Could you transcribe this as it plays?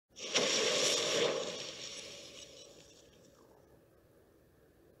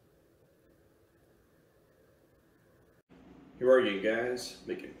Here are you guys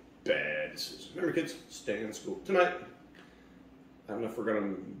making bad decisions. Remember kids, stay in school. Tonight, I don't know if we're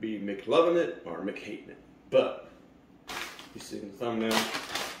going to be McLoving it or McHating it, but you see in the thumbnail,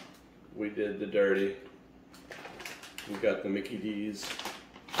 we did the dirty. We got the Mickey D's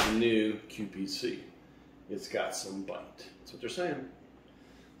new QPC. It's got some bite. That's what they're saying.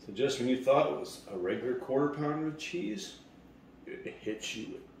 So just when you thought it was a regular quarter pounder with cheese, it hits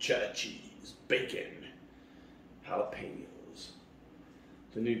you with cheddar cheese, bacon, jalapenos.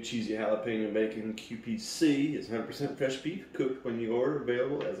 The new Cheesy Jalapeño Bacon QPC is 100% fresh beef, cooked when you order,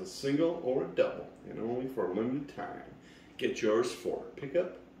 available as a single or a double, and only for a limited time. Get yours for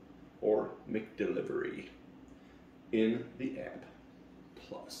pickup or McDelivery in the app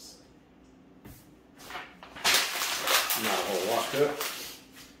Plus. Not a whole lot to it.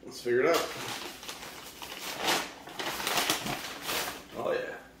 Let's figure it out. Oh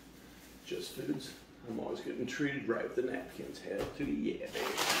yeah, Just Foods. I'm always getting treated right with the napkins. Hell to the yeah, baby.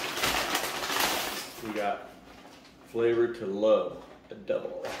 We got flavor to love, a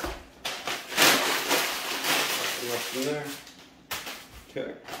double. Left in there.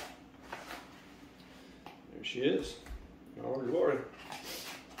 Okay. There she is. Oh, glory.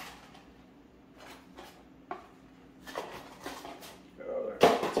 Oh,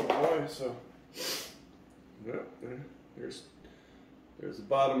 that's all right. So, yeah, there's the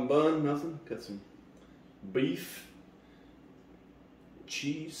bottom bun. Nothing. Got some beef,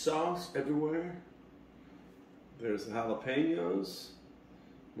 cheese sauce everywhere. There's the jalapenos,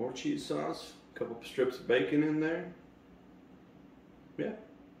 more cheese sauce, a couple strips of bacon in there. Yeah.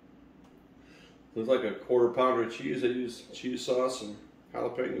 Looks like a quarter pounder of cheese. They use cheese sauce and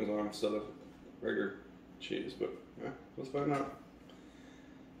jalapenos on instead of regular cheese, but yeah, let's find out.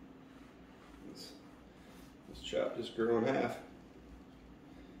 Let's chop this girl in half.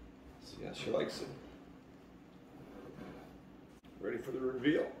 See how she likes it. Ready for the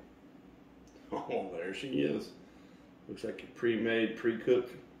reveal. Oh, there she is. Looks like a pre-made,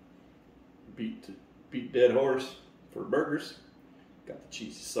 pre-cooked, beat dead horse for burgers. Got the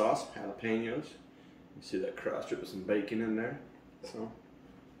cheesy sauce, jalapenos. You see that cross strip with some bacon in there. So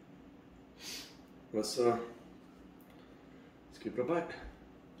let's give it a bite.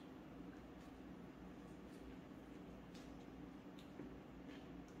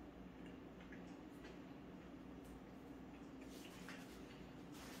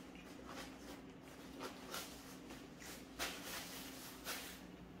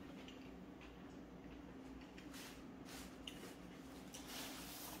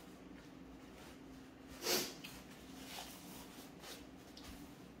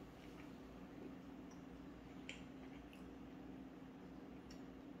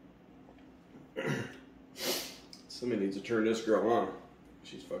 Somebody needs to turn this girl on.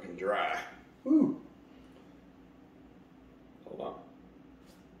 She's fucking dry. Woo. Hold on.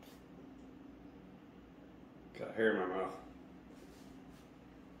 Got hair in my mouth.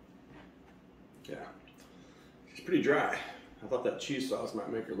 Yeah. She's pretty dry. I thought that cheese sauce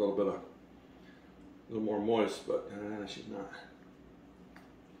might make her a little more moist, but she's not.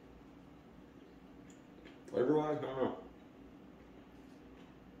 Flavor-wise, I don't know.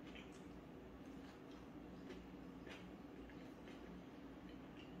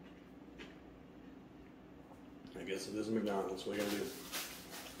 I guess it is a McDonald's, what are you gonna do?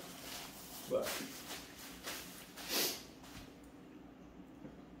 But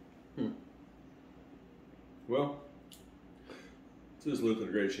well, this is Luke with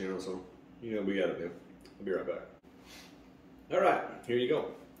the Great Channel, so you know what we gotta do. I'll be right back. Alright, here you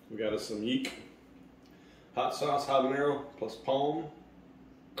go. We got us some yeek hot sauce habanero plus palm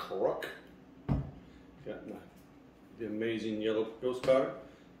crook. Got the amazing yellow ghost powder.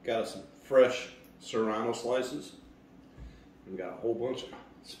 Got us some fresh serrano slices. We got a whole bunch of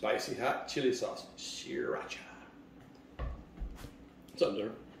spicy hot chili sauce, sriracha. What's up,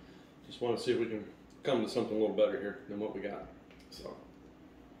 there? Just want to see if we can come to something a little better here than what we got. So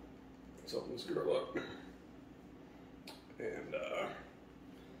let's open this girl up and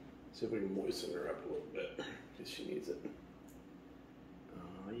see if we can moisten her up a little bit because she needs it.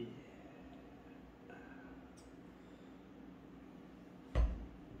 Oh yeah.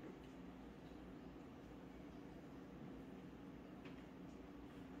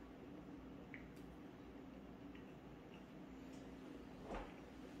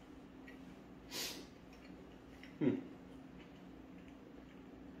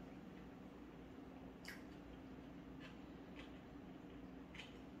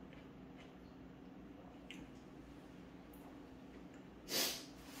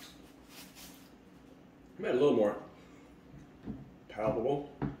 Made it a little more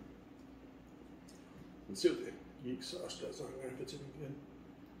palatable. Let's see what Geek sauce does on there if it's any good.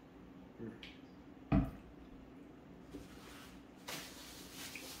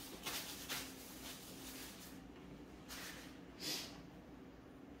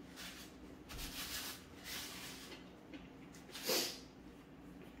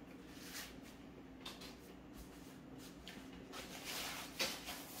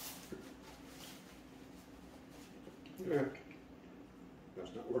 Yeah.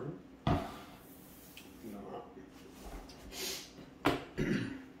 That's not working. No.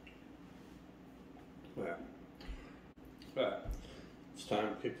 But it's time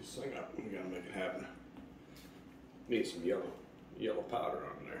to pick this thing up. We gotta make it happen. Need some yellow powder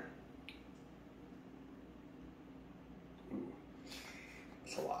on there. Ooh,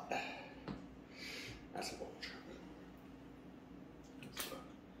 that's a lot. That's a bunch.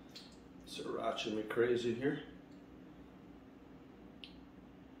 Sriracha me crazy here.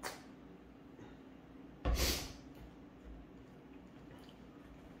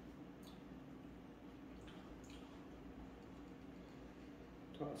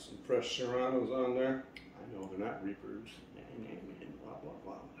 Toss some fresh serranos on there. I know they're not Reapers. Blah, blah,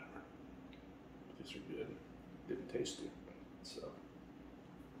 blah, whatever. These are good. Didn't taste it. So.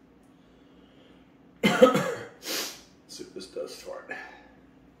 Let's see what this does for it.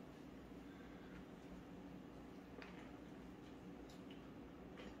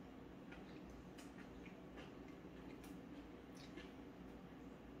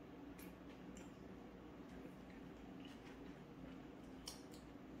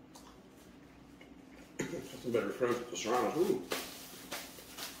 Some better friends with the serranos. Ooh.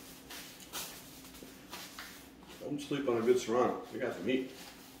 Don't sleep on a good serrano. We got the meat.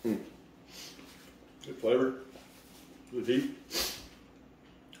 Good flavor. Good heat.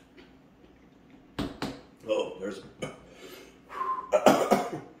 Oh, there's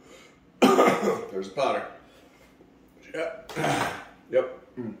a powder. Yeah. Yep.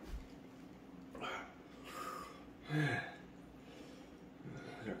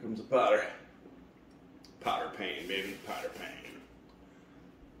 Here comes the powder. Powder pain, baby, powder pain.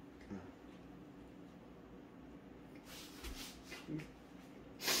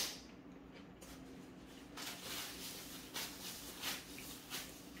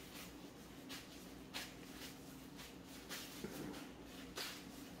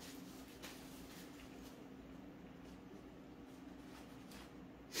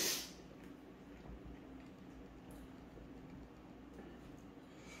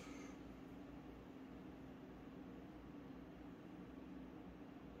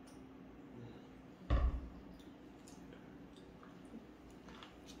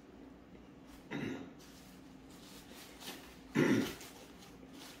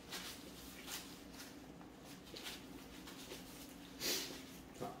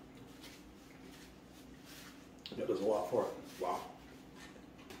 That does a lot for it. Wow.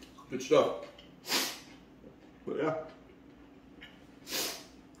 Good stuff. But yeah.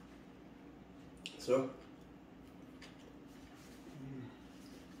 So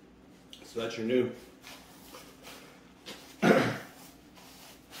that's your new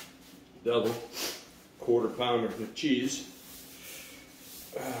double quarter pounder with cheese.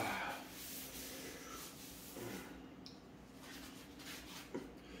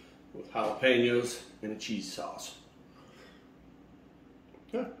 With jalapenos and a cheese sauce.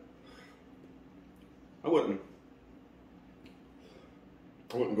 Yeah. I wouldn't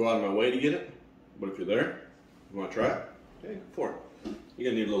go out of my way to get it, but if you're there, you want to try it, okay, go for it.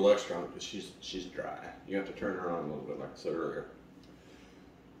 You're gonna need a little extra on it because she's dry. You have to turn her on a little bit, like I said earlier.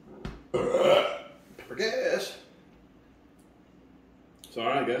 Pepper gas. So, all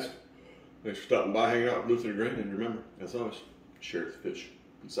right, guys. Thanks for stopping by, hanging out with Luther Green, and remember, as always, share the fish.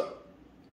 Peace out.